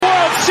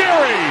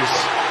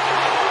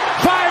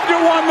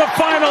the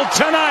final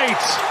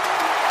tonight.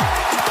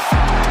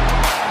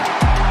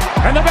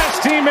 And the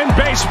best team in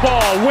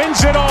baseball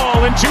wins it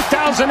all in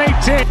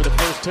 2018. For the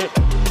first hit.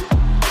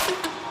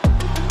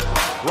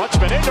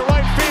 Rutschman into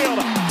right field.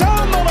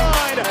 Down the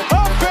line.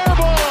 A fair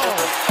ball.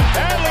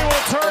 Adley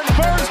will turn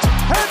first.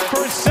 Head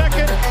for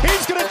second.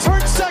 He's going to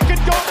turn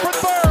second. Go for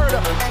third.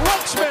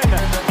 Rutschman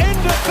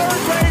into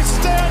third base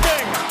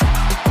standing.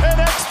 An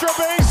extra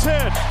base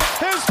hit.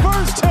 His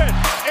first hit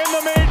in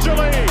the major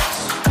leagues.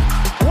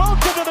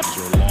 Welcome to the... These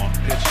are long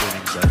pitch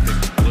innings. I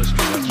think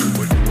Blister, that's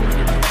what you want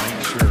to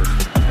make sure.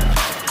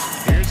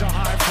 Here's a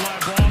high fly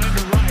ball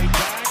into right.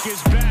 Back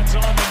his bat's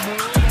on the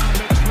move. On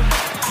the track.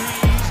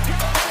 He's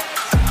got it.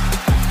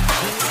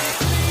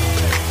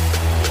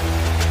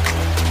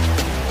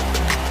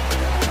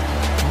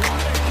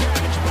 What a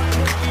catch by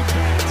Mookie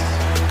Betts.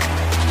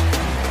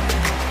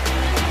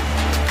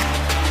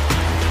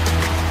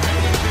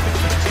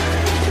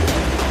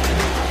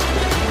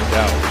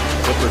 Now,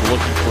 Clifford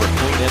looking for a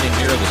clean inning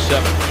here in the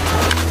seventh.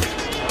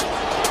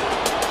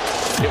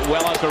 Hit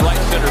well out to right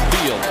center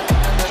field.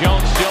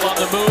 Jones still on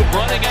the move,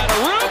 running out of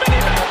room, and he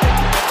made it!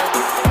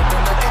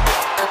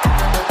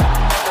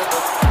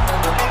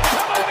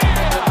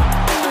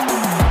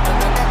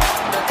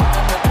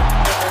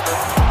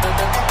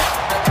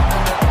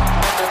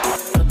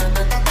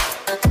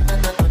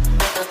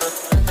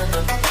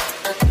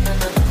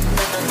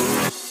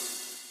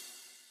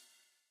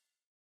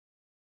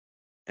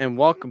 And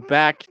welcome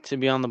back to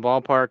Beyond the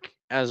Ballpark.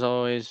 As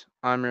always,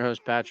 I'm your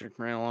host, Patrick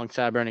Moran,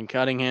 alongside Brendan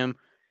Cunningham.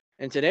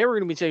 And today we're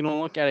going to be taking a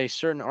look at a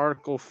certain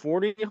article,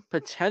 40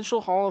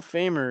 potential Hall of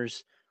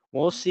Famers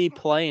we'll see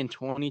play in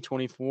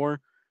 2024.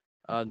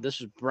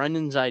 This is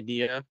Brendan's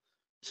idea,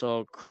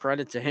 so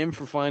credit to him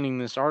for finding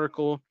this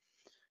article.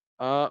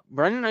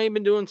 Brendan, how you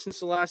been doing since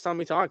the last time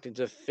we talked?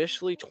 It's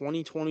officially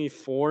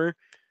 2024.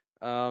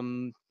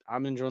 I'm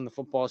enjoying the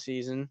football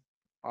season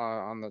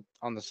on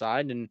the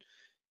side, and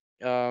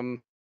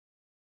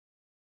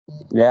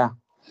yeah.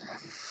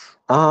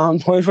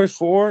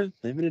 2024,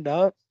 living it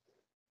up.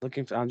 I'm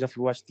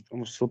definitely watching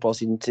almost football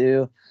season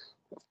 2,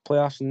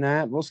 playoffs and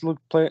that. We'll also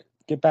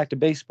get back to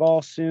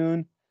baseball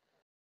soon.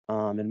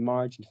 In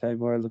March and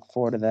February, look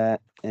forward to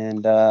that.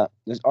 And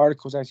this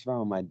article was actually found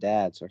with my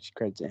dad, so actually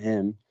credit to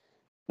him,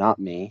 not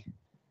me.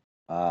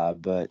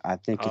 But I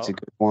think it's a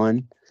good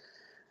one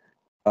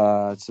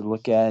to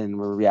look at, and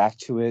we'll react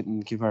to it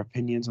and give our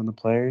opinions on the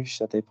players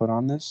that they put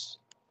on this.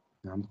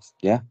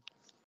 Yeah.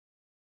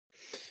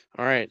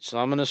 All right, so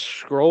I'm going to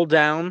scroll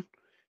down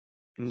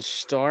and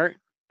start.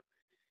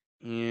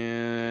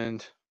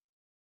 And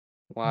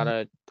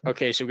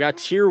okay, so we got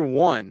tier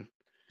 1.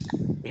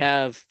 We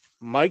have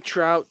Mike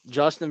Trout,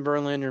 Justin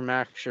Verlander,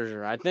 Max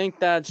Scherzer. I think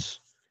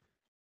that's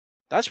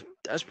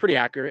pretty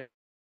accurate.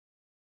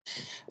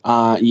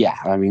 Yeah,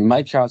 I mean,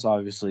 Mike Trout's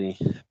obviously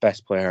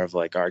best player of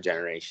like our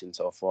generation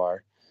so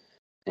far,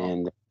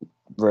 and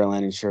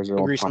Verlander and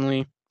Scherzer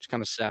recently. It's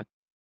kind of sad.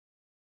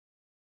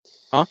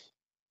 Huh?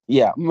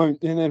 Yeah, and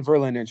then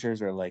Verlander and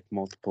Scherzer are like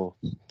multiple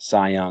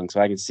Cy Young,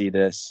 so I can see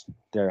this.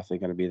 They're definitely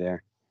going to be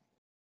there.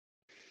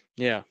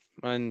 Yeah,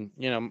 and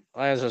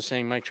as I was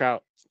saying, Mike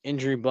Trout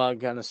injury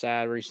bug, kind of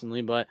sad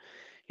recently, but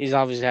he's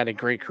obviously had a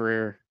great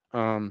career.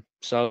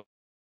 So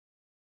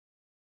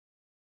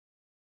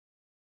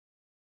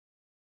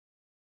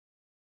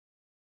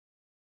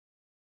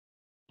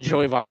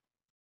Joey Votto,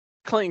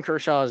 Clayton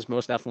Kershaw is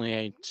most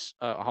definitely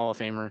a Hall of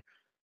Famer.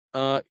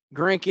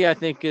 Greinke, I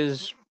think,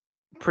 is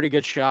a pretty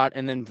good shot,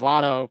 and then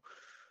Votto.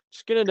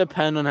 It's going to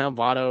depend on how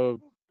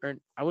Votto, or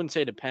I wouldn't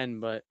say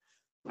depend, but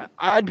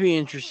I'd be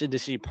interested to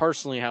see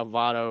personally how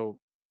Votto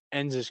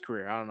ends his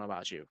career. I don't know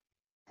about you.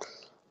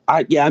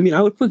 I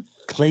would put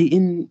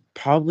Clayton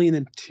probably in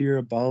a tier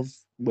above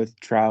with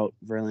Trout,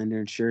 Verlander,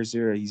 and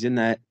Scherzer. He's in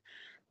that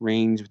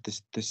range with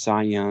the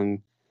Cy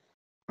Young.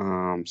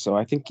 So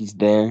I think he's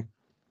there.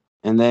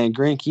 And then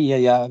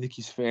Greinke, I think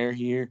he's fair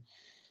here.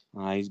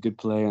 He's a good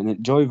player. And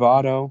then Joey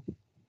Votto,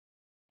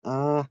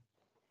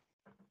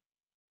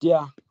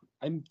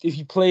 if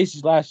he plays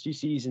his last 2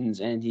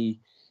 seasons and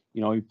he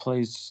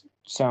plays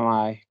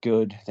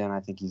semi-good, then I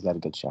think he's got a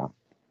good shot.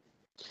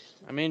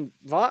 I mean,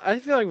 I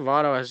feel like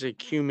Votto has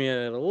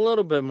accumulated a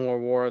little bit more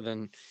WAR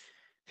than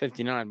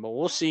 59, but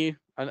we'll see.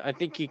 I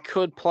think he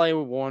could play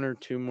 1 or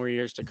 2 more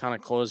years to kind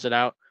of close it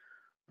out.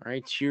 All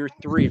right, tier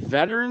 3,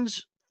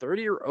 veterans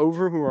 30 or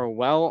over who are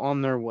well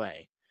on their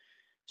way.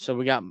 So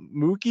we got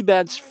Mookie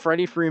Betts,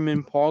 Freddie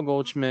Freeman, Paul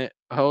Goldschmidt,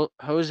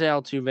 Jose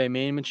Altuve,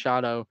 Manny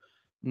Machado,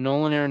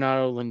 Nolan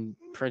Arenado,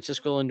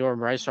 Francisco Lindor,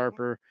 Bryce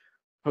Harper,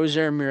 Jose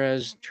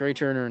Ramirez, Trey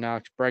Turner, and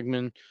Alex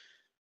Bregman.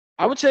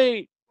 I would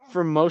say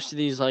for most of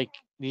these,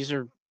 these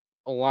are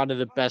a lot of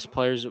the best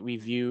players that we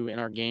view in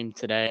our game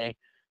today.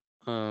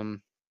 I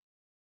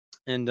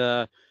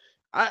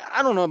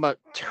don't know about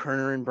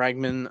Turner and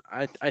Bregman.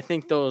 I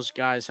think those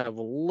guys have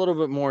a little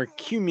bit more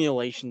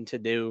accumulation to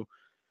do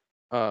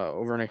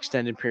over an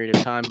extended period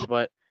of time.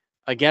 But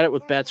I get it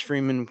with Betts,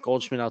 Freeman,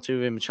 Goldschmidt,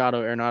 Altuve,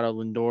 Machado, Arenado,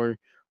 Lindor,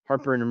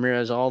 Harper, and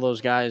Ramirez. All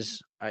those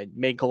guys, I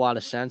make a lot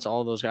of sense.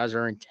 All those guys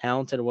are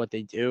talented at what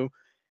they do.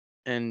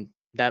 And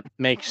that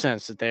makes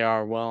sense that they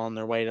are well on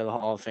their way to the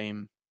Hall of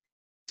Fame.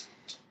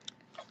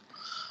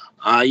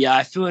 Yeah,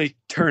 I feel like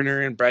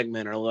Turner and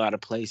Bregman are a little out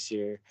of place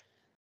here.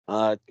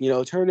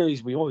 Turner,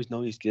 we always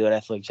know he's good. I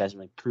feel like he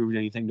hasn't proved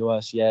anything to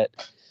us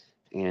yet.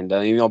 And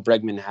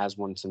Bregman has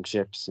won some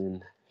chips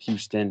in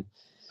Houston.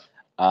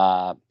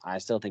 I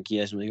still think he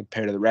doesn't really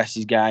compare to the rest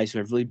of these guys who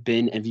have really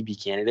been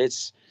MVP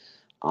candidates.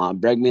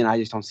 Bregman, I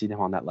just don't see them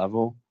on that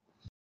level.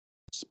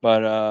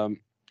 But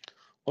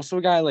also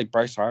a guy like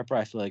Bryce Harper,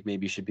 I feel like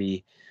maybe should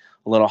be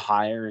a little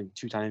higher and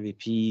 2-time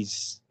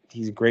MVPs.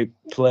 He's a great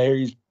player.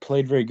 He's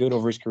played very good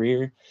over his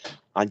career.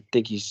 I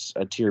think he's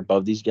a tier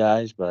above these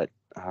guys, but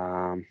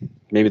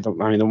maybe the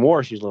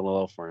WAR she's a little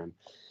low for him.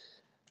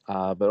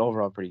 But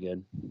overall, pretty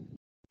good.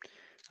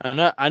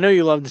 I know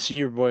you love to see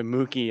your boy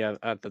Mookie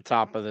at the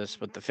top of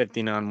this with the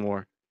 59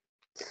 WAR.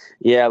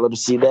 Yeah, I love to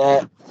see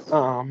that.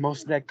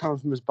 Most of that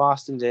comes from his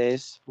Boston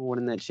days,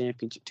 winning that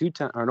championship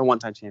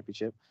one-time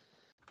championship.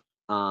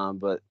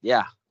 But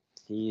yeah,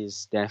 he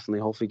is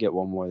definitely hopefully get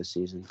one more this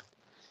season.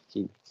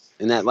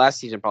 And that last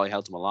season probably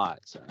helped him a lot.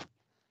 So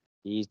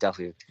he's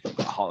definitely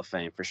a Hall of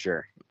Fame for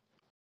sure.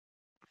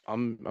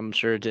 I'm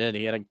sure it did.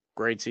 He had a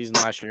great season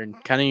last year,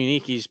 and kind of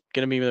unique. He's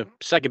going to be the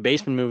second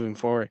baseman moving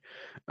forward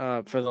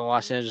for the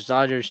Los Angeles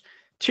Dodgers.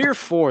 Tier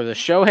 4, the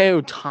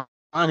Shohei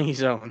Ohtani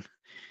zone,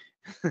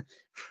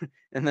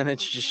 and then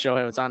it's just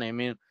Shohei Ohtani. I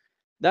mean,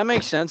 that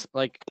makes sense.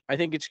 Like, I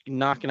think it's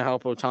not going to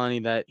help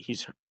Ohtani that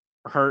he's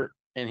hurt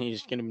and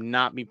he's going to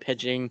not be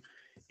pitching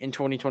in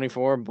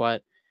 2024.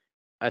 But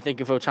I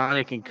think if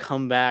Ohtani can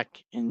come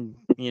back and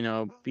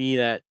be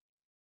that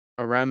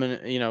a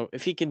remnant,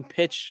 if he can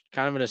pitch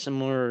kind of at a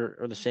similar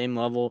or the same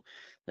level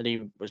that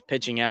he was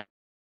pitching at.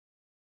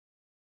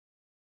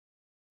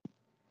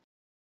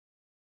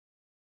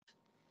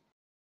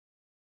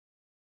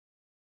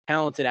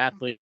 Talented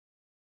athletes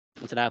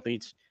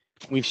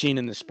we've seen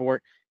in the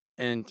sport.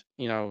 And,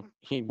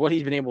 what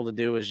he's been able to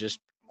do is just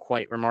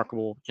quite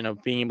remarkable.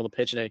 Being able to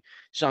pitch at a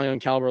Cy Young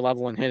caliber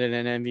level and hit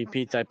at an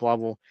MVP type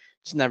level.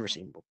 It's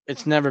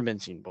never been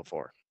seen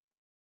before.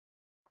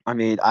 I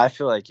mean, I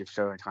feel like if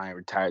Shohei Ohtani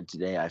retired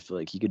today, I feel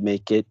like he could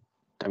make it.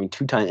 I mean,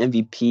 2-time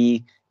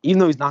MVP. Even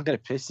though he's not going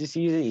to pitch this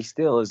season, he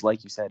still is,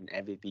 like you said,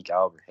 an MVP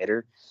caliber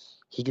hitter.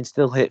 He can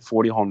still hit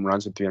 40 home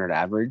runs with 300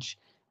 average,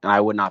 and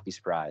I would not be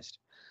surprised.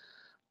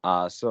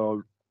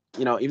 So,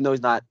 even though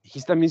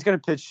he's going to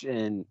pitch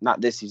in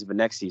not this season, but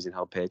next season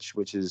he'll pitch,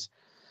 which is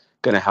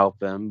going to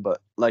help him. But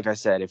like I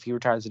said, if he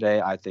retires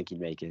today, I think he'd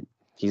make it.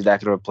 He's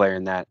that good of a player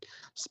and that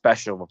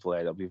special of a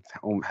player that we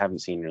haven't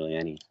seen really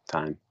any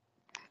time.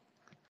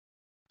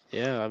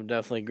 Yeah, I would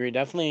definitely agree.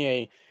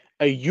 Definitely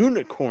a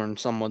unicorn,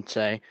 some would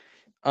say.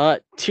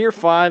 Tier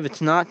 5,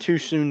 it's not too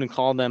soon to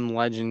call them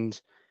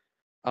legends.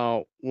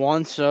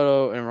 Juan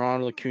Soto and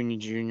Ronald Acuna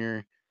Jr.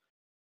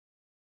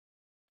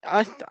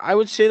 I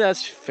would say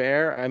that's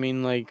fair. I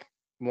mean, like,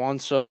 Juan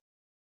Soto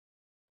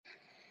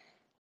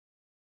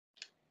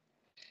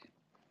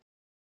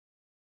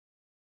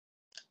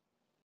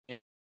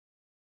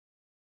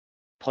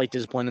plate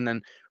discipline, and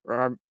then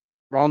Ronald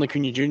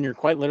Acuna Jr.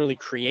 quite literally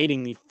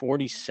creating the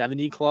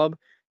 40-70 club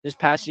this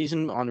past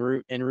season en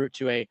route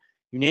to a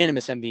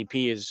unanimous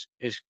MVP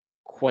is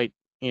quite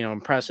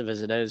impressive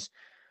as it is.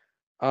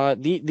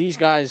 These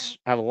guys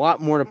have a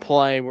lot more to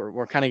play.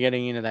 We're kind of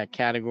getting into that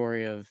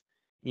category of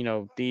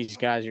these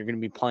guys are going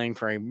to be playing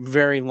for a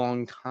very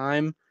long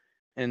time,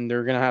 and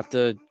they're going to have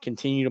to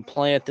continue to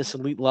play at this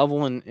elite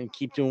level and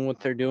keep doing what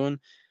they're doing.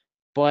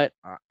 But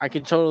I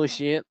could totally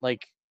see it,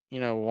 like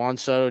Juan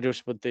Soto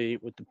just with the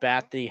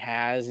bat that he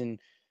has and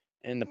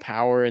the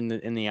power in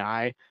the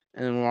eye,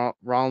 and then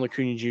Ronald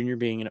Acuna Jr.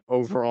 being an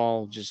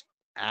overall just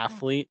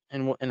athlete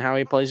and how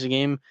he plays the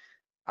game.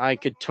 I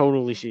could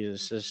totally see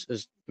this.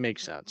 This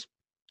makes sense.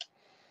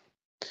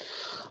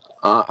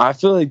 I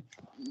feel like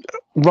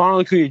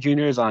Ronald Acuna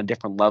Jr. is on a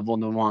different level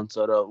than Juan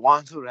Soto.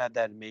 Juan Soto had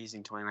that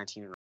amazing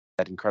 2019,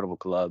 that incredible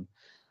club.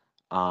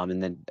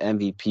 And then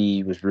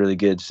MVP was really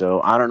good.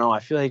 So I don't know. I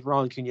feel like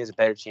Ronald Acuna has a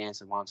better chance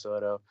than Juan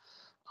Soto.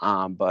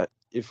 But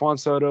if Juan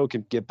Soto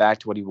can get back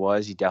to what he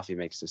was, he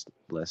definitely makes this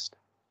list.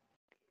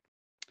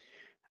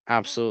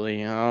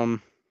 Absolutely.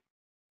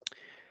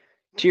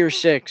 Tier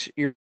 6,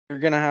 you're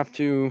gonna have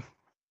to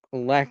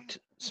elect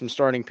some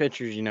starting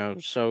pitchers.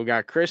 So we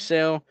got Chris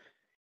Sale,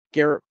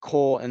 Garrett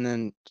Cole, and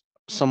then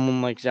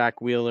someone like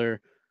Zach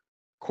Wheeler,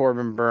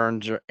 Corbin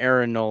Burns, or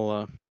Aaron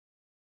Nola.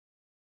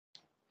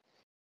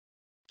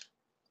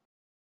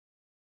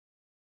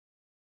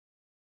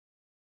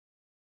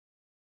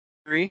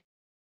 A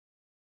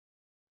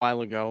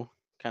while ago,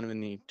 kind of in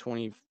the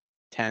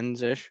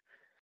 2010s ish.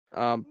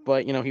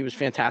 But he was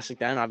fantastic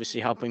then, obviously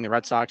helping the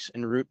Red Sox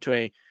en route to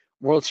a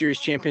World Series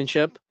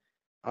championship,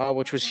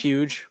 which was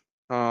huge.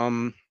 He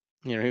was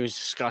a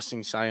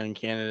disgusting Cy Young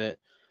candidate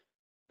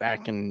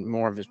back in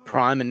more of his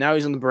prime, and now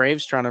he's on the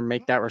Braves trying to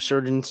make that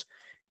resurgence.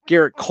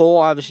 Garrett Cole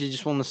obviously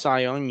just won the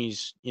Cy Young.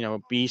 He's a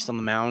beast on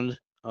the mound.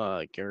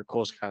 Garrett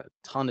Cole's got a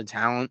ton of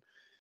talent,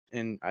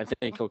 and I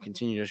think he'll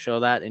continue to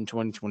show that in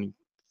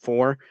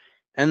 2024.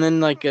 And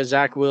then like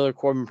Zach Wheeler,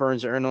 Corbin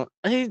Burns, Arnold,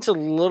 I think it's a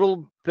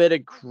little bit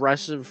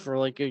aggressive for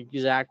like a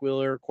Zach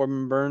Wheeler or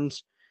Corbin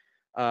Burns.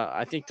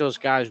 I think those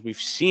guys, we've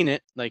seen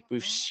it. Like,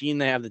 we've seen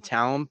they have the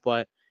talent,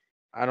 but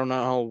I don't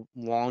know how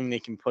long they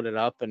can put it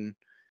up and,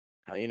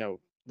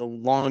 the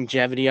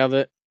longevity of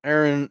it.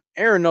 Aaron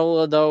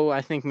Nola, though,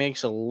 I think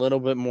makes a little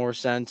bit more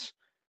sense.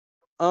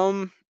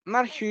 I'm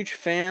not a huge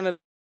fan of.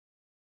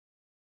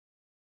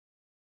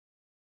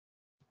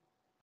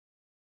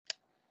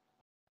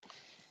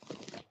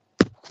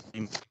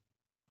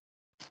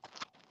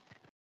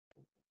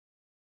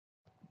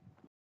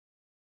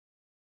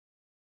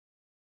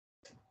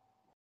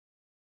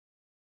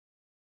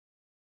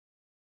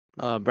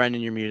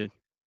 Brendan, you're muted.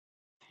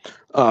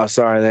 Oh,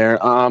 sorry there.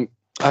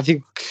 I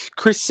think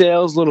Chris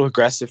Sale's a little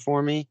aggressive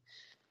for me.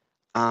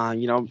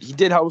 He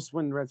did help us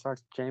win the Red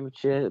Sox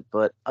championship,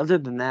 but other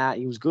than that,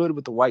 he was good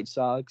with the White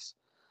Sox.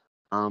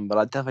 But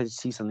I definitely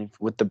see something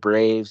with the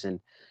Braves and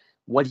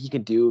what he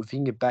can do if he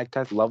can get back to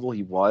that level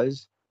he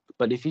was.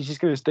 But if he's just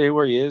going to stay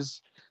where he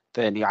is,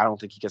 then I don't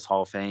think he gets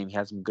Hall of Fame. He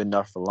hasn't been good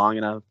enough for long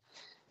enough.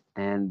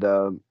 And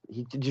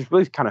he just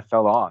really kind of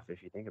fell off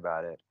if you think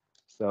about it.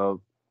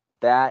 So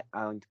that,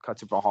 I think,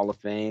 cuts him for Hall of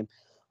Fame.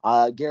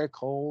 Garrett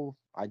Cole,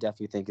 I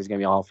definitely think is going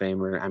to be a Hall of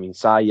Famer. I mean,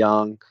 Cy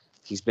Young,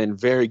 he's been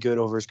very good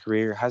over his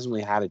career. Hasn't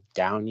really had a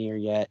down year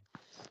yet.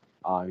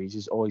 He's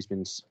just always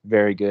been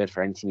very good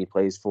for any team he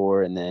plays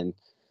for. And then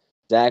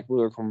Zach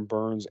Wheeler, Corbin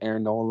Burns,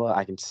 Aaron Nola,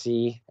 I can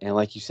see. And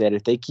like you said,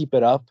 if they keep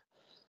it up,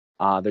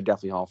 they're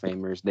definitely Hall of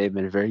Famers. They've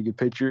been very good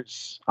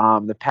pitchers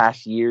the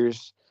past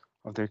years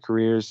of their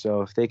careers.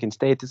 So if they can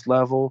stay at this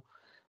level,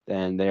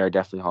 then they are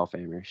definitely Hall of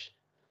Famers.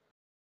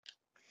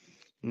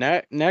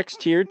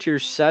 Next tier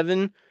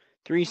 7,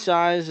 3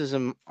 size is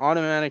an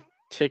automatic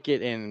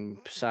ticket,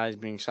 and besides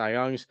being Cy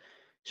Youngs,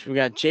 so we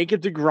got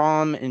Jacob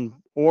DeGrom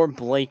or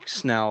Blake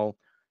Snell.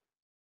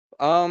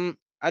 I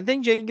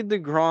think Jacob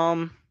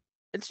DeGrom,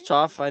 it's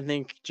tough. I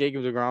think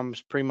Jacob DeGrom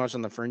is pretty much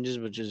on the fringes,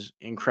 which is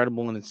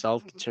incredible in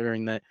itself,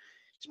 considering that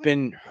he's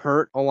been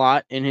hurt a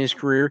lot in his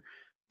career.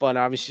 But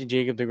obviously,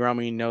 Jacob DeGrom,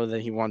 we know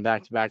that he won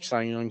back-to-back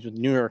Cy Youngs with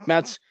the New York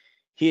Mets.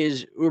 He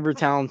is uber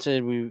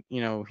talented.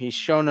 He's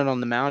shown it on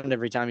the mound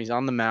every time he's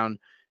on the mound.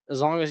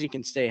 As long as he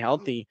can stay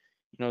healthy,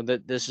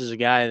 that this is a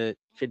guy that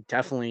could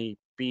definitely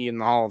be in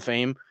the Hall of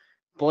Fame.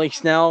 Blake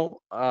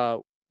Snell,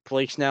 got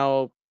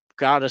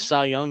a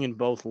Cy Young in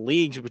both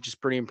leagues, which is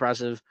pretty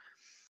impressive.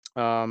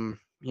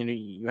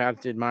 You have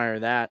to admire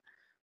that.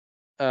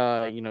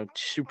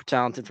 Super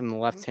talented from the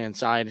left-hand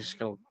side. He's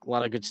got a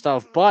lot of good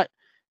stuff, but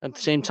at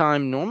the same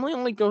time, normally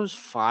only goes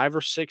 5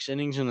 or 6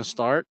 innings in the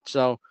start.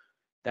 So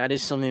that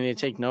is something to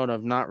take note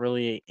of. Not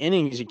really an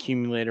innings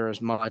accumulator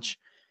as much.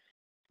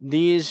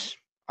 These,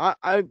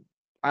 I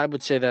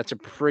would say that's a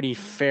pretty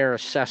fair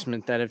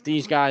assessment. That if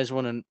these guys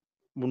win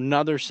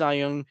another Cy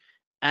Young,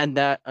 add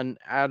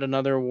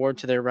another award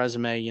to their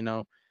resume,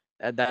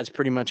 that's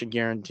pretty much a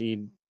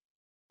guaranteed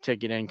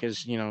ticket in,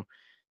 because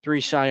 3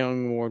 Cy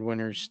Young Award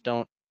winners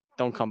don't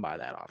come by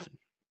that often.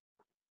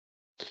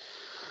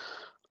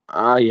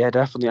 Yeah,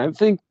 definitely. I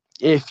think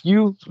if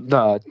you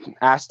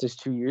asked us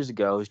 2 years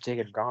ago, is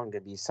Jacob DeGrom going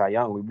to be Cy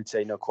Young, we would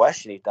say no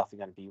question he's definitely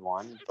going to be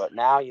one. But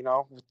now,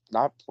 with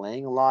not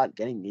playing a lot,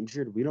 getting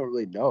injured, we don't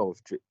really know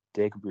if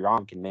Jacob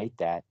DeGrom can make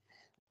that.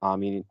 I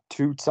mean,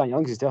 2 Cy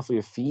Youngs is definitely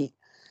a feat.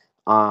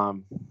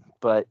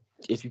 But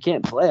if you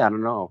can't play, I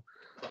don't know.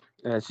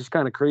 It's just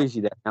kind of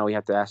crazy that now we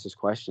have to ask this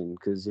question,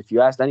 because if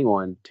you asked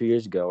anyone 2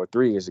 years ago or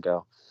 3 years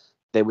ago,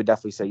 they would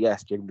definitely say,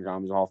 yes, Jacob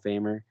DeGrom is a Hall of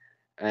Famer.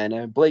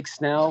 And Blake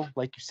Snell,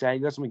 like you said, he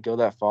doesn't really go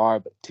that far,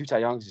 but 2 Cy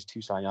Youngs is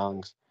 2 Cy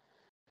Youngs.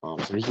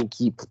 So he can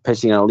keep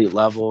pitching at an elite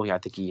level. I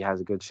think he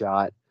has a good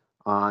shot.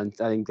 I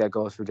think that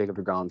goes for Jacob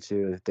DeGrom,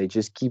 too. If they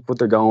just keep what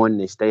they're going,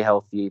 they stay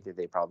healthy,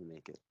 they probably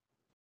make it.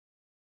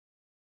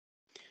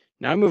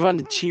 Now I move on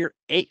to tier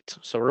 8.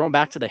 So we're going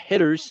back to the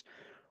hitters.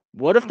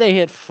 What if they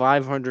hit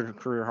 500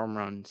 career home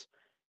runs?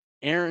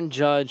 Aaron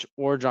Judge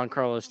or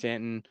Giancarlo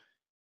Stanton?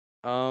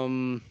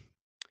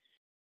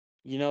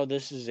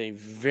 This is a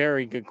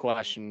very good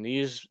question.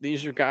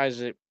 These are guys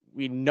that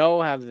we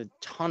know have a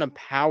ton of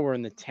power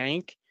in the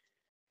tank.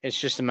 It's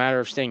just a matter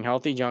of staying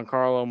healthy.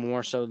 Giancarlo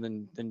more so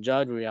than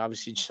Judge. We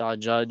obviously saw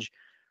Judge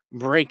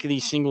break the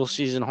single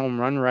season home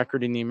run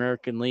record in the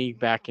American League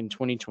back in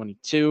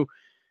 2022.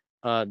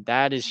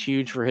 That is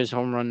huge for his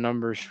home run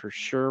numbers for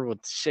sure,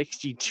 with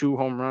 62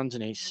 home runs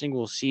in a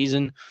single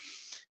season.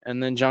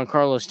 And then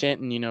Giancarlo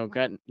Stanton,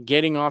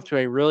 getting off to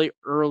a really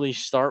early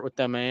start with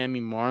the Miami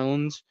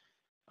Marlins.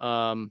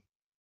 And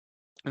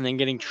then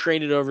getting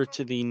traded over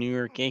to the New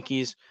York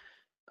Yankees.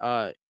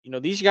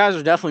 These guys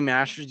are definitely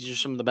masters. These are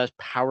some of the best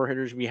power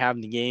hitters we have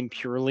in the game,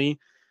 purely.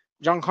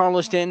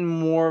 Giancarlo Stanton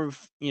more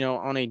of,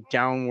 on a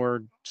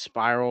downward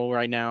spiral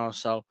right now.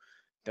 So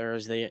there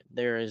is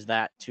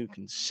that to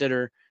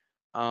consider.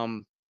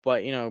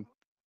 But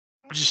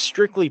just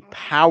strictly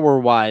power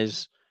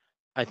wise,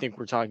 I think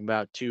we're talking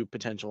about 2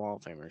 potential Hall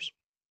of Famers.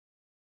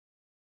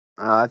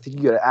 I think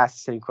you got to ask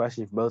the same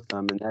question for both of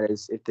them, and that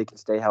is if they can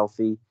stay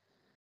healthy.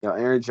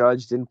 Aaron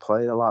Judge didn't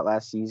play a lot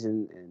last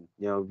season, and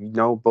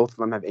both of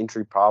them have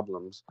injury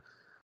problems.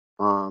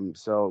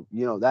 So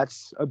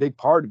that's a big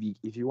part of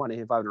if you want to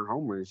hit 500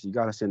 homers, you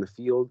got to stay in the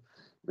field.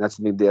 That's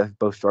the thing they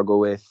both struggle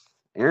with.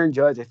 Aaron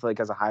Judge, I feel like,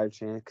 has a higher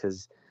chance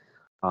because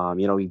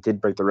he did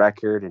break the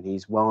record and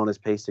he's well on his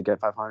pace to get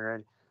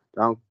 500.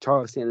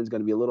 Charles Stanton's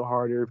going to be a little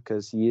harder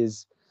because he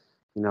is,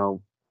 he's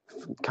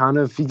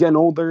getting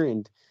older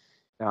and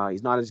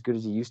he's not as good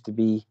as he used to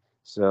be.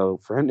 So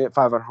for him to hit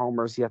 500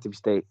 homers, he has to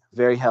stay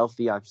very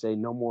healthy. I'd say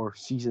no more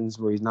seasons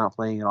where he's not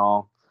playing at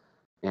all,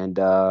 and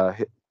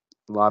hit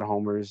a lot of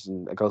homers,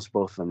 and it goes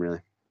for both of them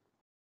really.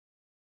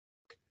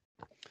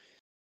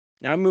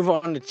 Now I move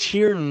on to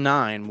tier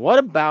 9. What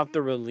about the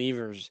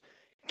relievers?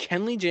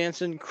 Kenley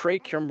Jansen,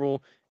 Craig Kimbrell,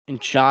 and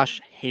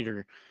Josh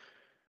Hader.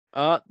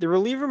 The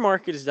reliever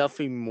market is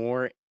definitely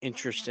more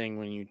interesting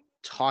when you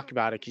talk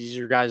about it because these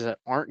are guys that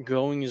aren't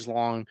going as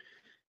long.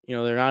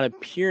 They're not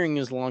appearing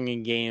as long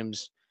in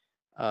games,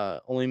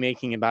 only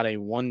making about a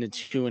 1 to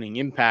 2 inning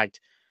impact.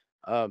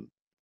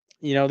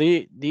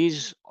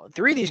 These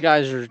three of these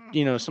guys are,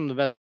 some of the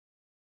best.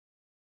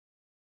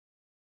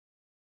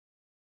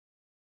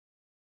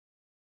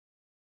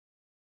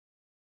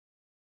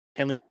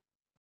 Kenley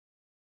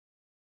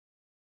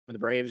with the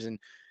Braves and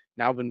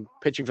now been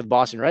pitching for the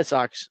Boston Red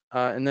Sox.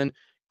 And then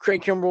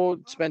Craig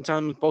Kimbrell spent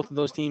time with both of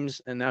those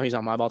teams, and now he's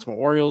on my Baltimore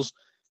Orioles.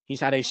 He's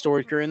had a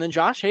storied career. And then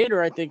Josh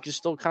Hader, I think, is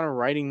still kind of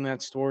writing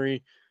that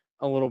story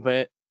a little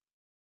bit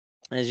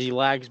as he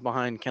lags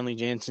behind Kenley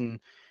Jansen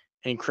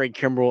and Craig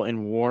Kimbrell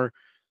in WAR.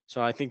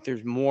 So I think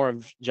there's more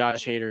of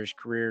Josh Hader's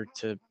career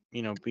to,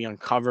 be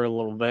uncovered a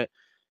little bit.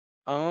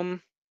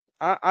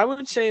 I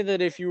would say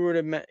that if you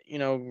were to,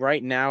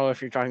 right now,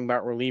 if you're talking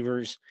about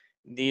relievers,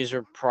 these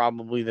are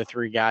probably the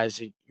three guys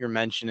that you're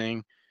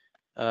mentioning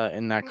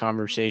in that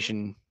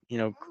conversation.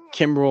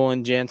 Kimbrell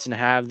and Jansen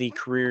have the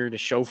career to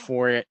show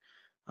for it.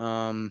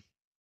 And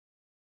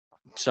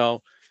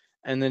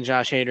then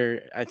Josh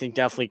Hader, I think,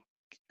 definitely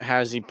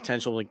has the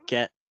potential to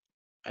get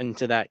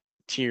into that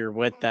tier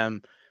with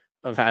them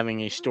of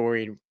having a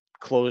storied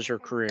closer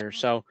career.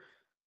 So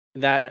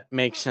that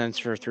makes sense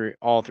for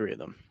all three of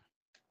them.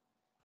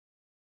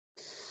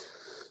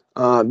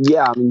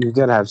 You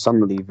gotta have some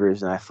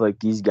relievers, and I feel like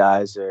these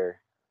guys are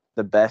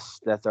the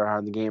best that there are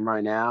in the game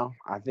right now.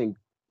 I think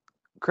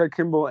Craig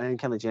Kimbrell and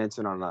Kenley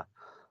Jansen are on a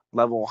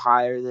level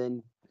higher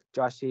than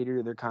Josh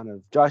Hader.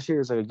 Josh Hader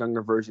is like a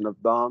younger version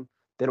of them.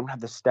 They don't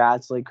have the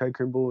stats like Craig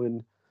Kimbrell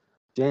and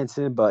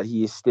Jansen, but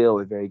he is still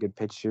a very good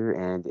pitcher,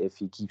 and if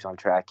he keeps on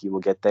track, he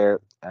will get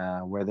there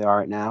where they are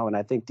right now. And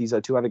I think these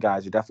two other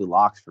guys are definitely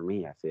locks for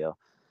me. I feel,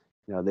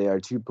 they are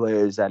two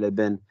players that have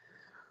been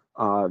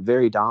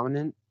very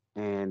dominant,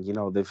 and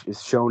they've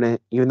shown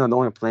it. Even though they're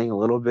only playing a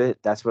little bit,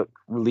 that's what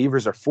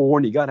relievers are for,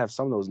 and you got to have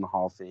some of those in the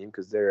Hall of Fame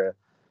because they're a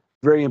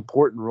very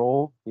important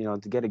role. To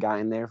get a guy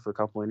in there for a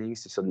couple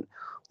innings to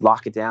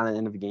lock it down at the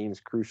end of the game is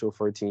crucial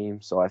for a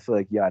team. So I feel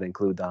like you got to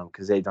include them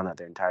because they've done that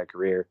their entire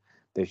career.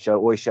 They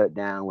always shut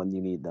down when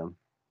you need them.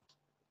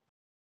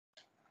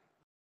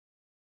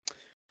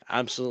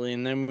 Absolutely.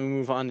 And then we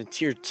move on to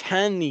tier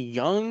 10, the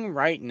young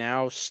right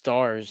now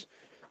stars.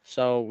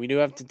 So we do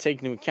have to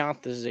take into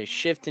account this is a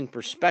shift in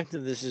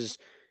perspective. This is,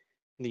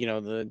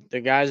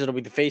 the guys that'll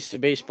be the face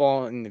of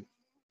baseball in the,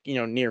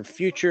 near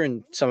future,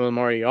 and some of them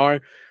already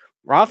are.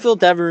 Rafael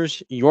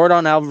Devers,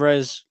 Yordan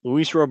Alvarez,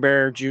 Luis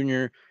Robert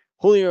Jr.,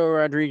 Julio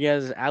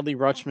Rodriguez, Adley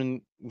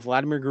Rutschman,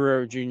 Vladimir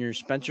Guerrero Jr.,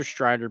 Spencer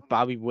Strider,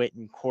 Bobby Witt,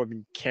 and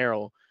Corbin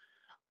Carroll.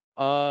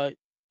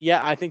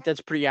 Yeah, I think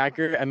that's pretty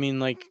accurate. I mean,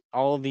 like,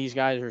 all of these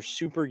guys are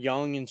super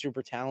young and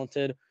super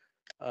talented.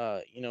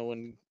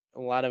 When a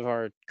lot of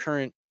our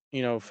current,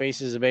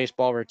 faces of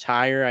baseball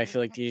retire, I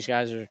feel like these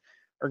guys are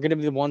going to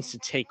be the ones to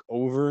take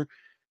over.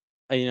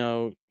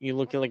 You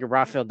look at like a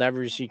Rafael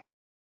Devers,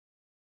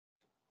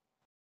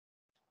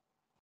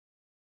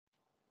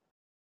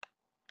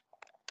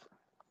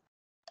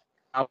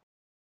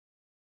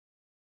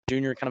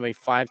 Junior, kind of a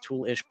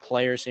five-tool-ish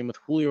player. Same with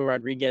Julio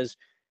Rodriguez.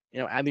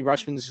 Adley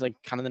Rutschman's like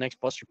kind of the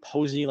next Buster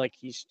Posey. Like,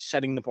 he's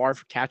setting the bar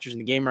for catchers in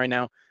the game right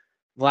now.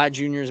 Vlad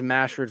Jr. is a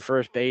master at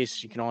first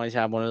base. You can always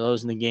have one of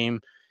those in the game.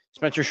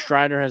 Spencer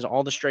Strider has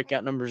all the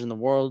strikeout numbers in the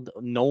world.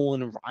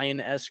 Nolan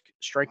Ryan-esque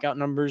strikeout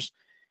numbers.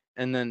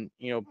 And then,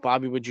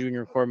 Bobby Witt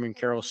Jr., Corbin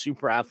Carroll,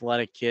 super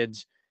athletic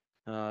kids.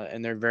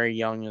 And they're very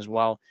young as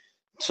well.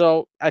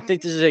 So I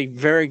think this is a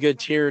very good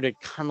tier to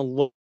kind of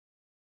look.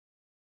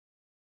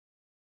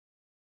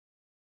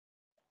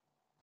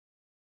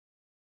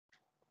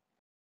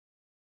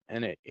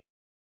 And it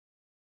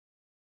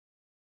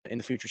in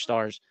the future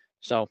stars.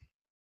 So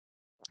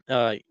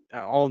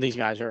all of these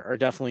guys are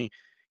definitely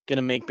going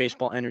to make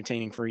baseball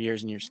entertaining for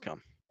years and years to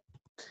come.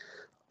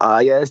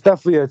 It's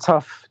definitely a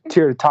tough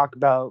tier to talk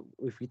about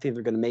if we think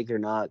they're going to make it or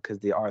not because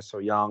they are so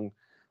young.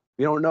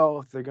 We don't know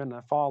if they're going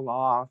to fall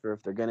off or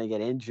if they're going to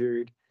get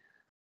injured.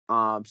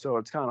 So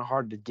it's kind of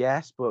hard to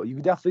guess, but you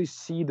can definitely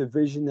see the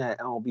vision that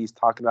MLB is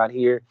talking about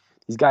here.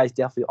 These guys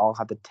definitely all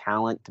have the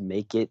talent to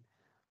make it.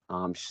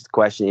 It's just a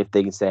question if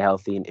they can stay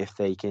healthy and if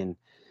they can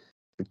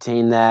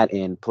retain that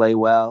and play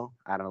well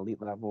at an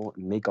elite level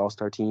and make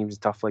all-star teams and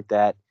stuff like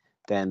that,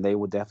 then they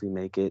will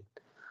definitely make it.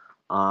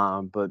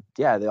 But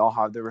yeah, they all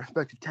have their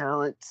respective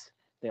talents.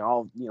 They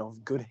all,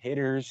 good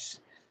hitters.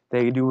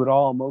 They do it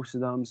all, most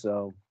of them.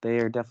 So they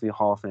are definitely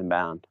Hall of Fame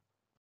bound.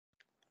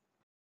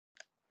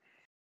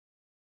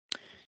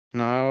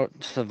 Now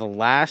to the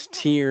last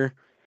tier,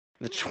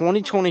 the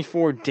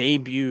 2024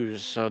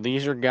 debuts. So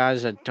these are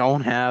guys that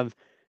don't have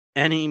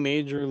any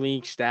major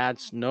league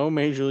stats, no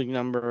major league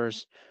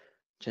numbers.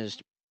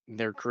 Just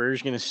their career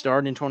is going to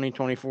start in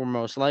 2024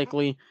 most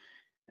likely,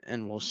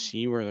 and we'll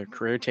see where their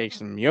career takes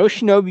them.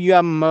 Yoshinobu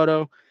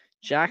Yamamoto,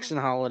 Jackson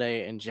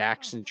Holiday, and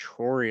Jackson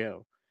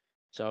Chorio.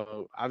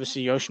 So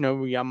obviously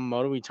Yoshinobu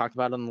Yamamoto, we talked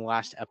about in the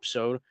last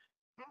episode,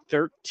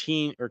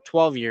 13 or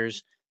 12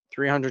 years,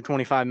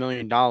 $325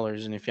 million.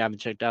 And if you haven't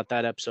checked out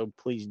that episode,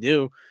 please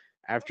do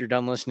after you're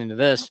done listening to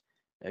this,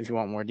 if you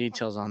want more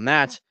details on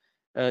that.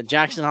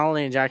 Jackson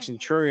Holiday and Jackson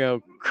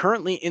Churio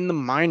currently in the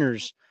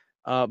minors,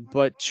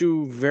 but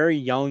two very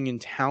young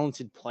and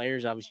talented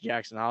players. Obviously,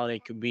 Jackson Holiday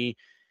could be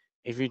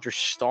a future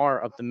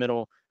star up the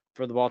middle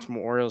for the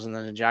Baltimore Orioles. And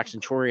then Jackson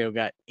Chorio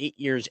got 8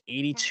 years,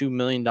 $82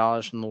 million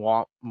from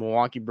the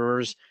Milwaukee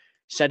Brewers,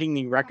 setting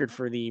the record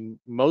for the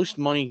most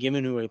money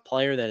given to a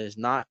player that has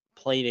not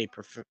played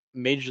a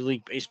Major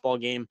League Baseball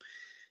game.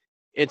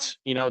 It's,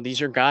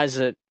 these are guys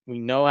that we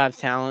know have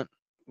talent.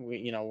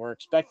 We're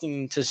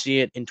expecting to see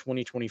it in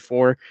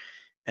 2024.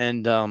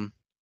 And,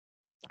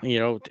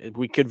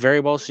 we could very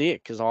well see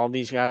it because all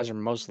these guys are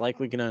most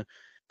likely going to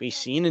be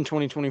seen in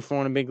 2024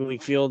 on a big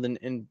league field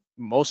and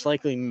most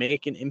likely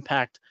make an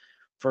impact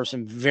for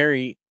some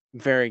very,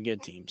 very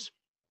good teams.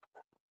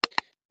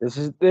 This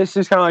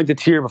is kind of like the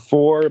tier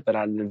before, but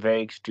on a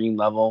very extreme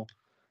level.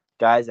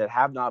 Guys that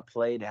have not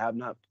played, have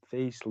not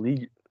faced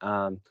league,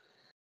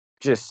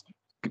 just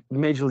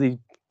major league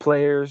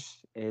players.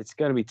 It's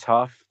going to be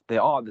tough. They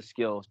all have the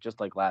skills, just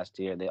like last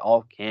year. They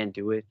all can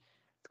do it.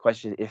 The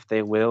question is if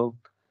they will,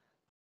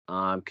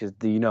 because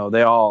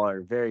they all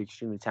are very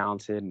extremely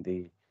talented, and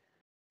we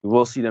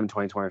will see them in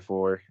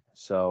 2024.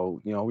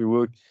 So we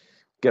will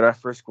get our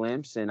first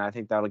glimpse, and I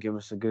think that'll give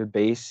us a good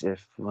base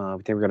if we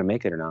think we're going to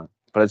make it or not.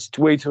 But it's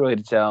way too early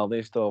to tell.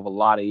 They still have a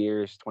lot of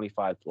years,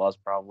 25 plus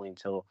probably,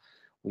 until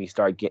we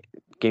start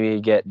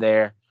get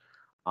there.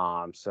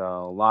 So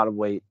a lot of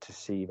wait to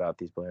see about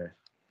these players.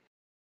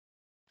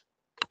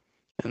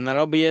 And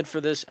that'll be it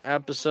for this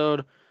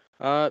episode.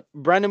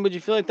 Brendan, would you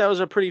feel like that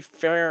was a pretty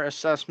fair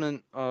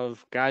assessment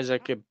of guys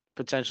that could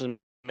potentially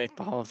make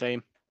the Hall of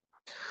Fame?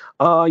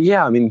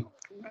 Yeah, I mean,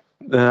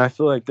 I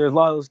feel like there's a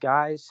lot of those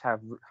guys have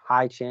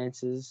high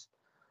chances,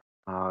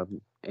 or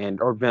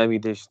maybe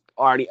they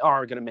already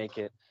are going to make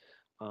it.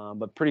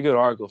 But pretty good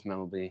article from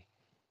MLB.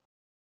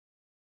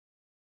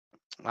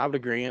 I would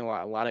agree. A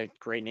lot of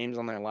great names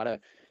on there, a lot of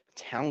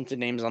talented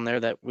names on there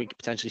that we could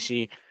potentially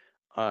see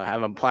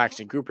having plaques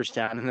in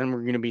Cooperstown. And then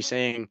we're going to be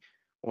saying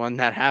when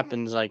that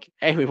happens, like,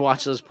 hey, we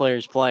watched those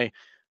players play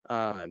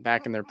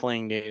back in their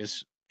playing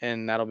days.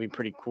 And that'll be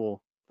pretty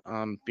cool,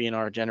 being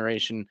our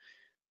generation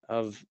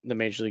of the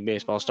Major League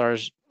Baseball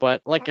stars.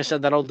 But like I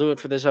said, that'll do it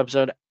for this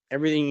episode.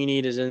 Everything you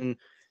need is in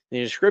the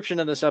description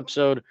of this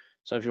episode.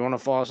 So if you want to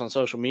follow us on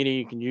social media,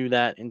 you can do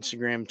that: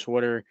 Instagram,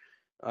 Twitter,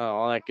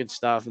 all that good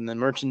stuff. And then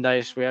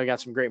merchandise, we have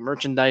got some great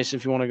merchandise.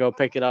 If you want to go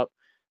pick it up,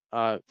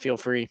 feel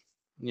free.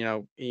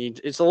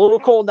 It's a little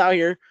cold out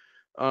here,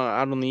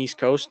 out on the East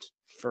Coast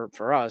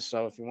for us.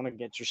 So if you want to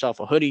get yourself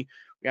a hoodie,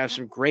 we have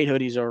some great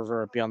hoodies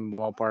over at Beyond the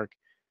Ballpark.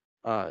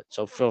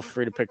 So feel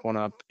free to pick one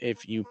up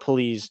if you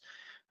please.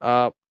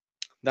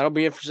 That'll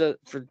be it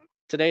for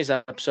today's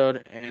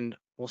episode, and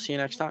we'll see you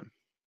next time.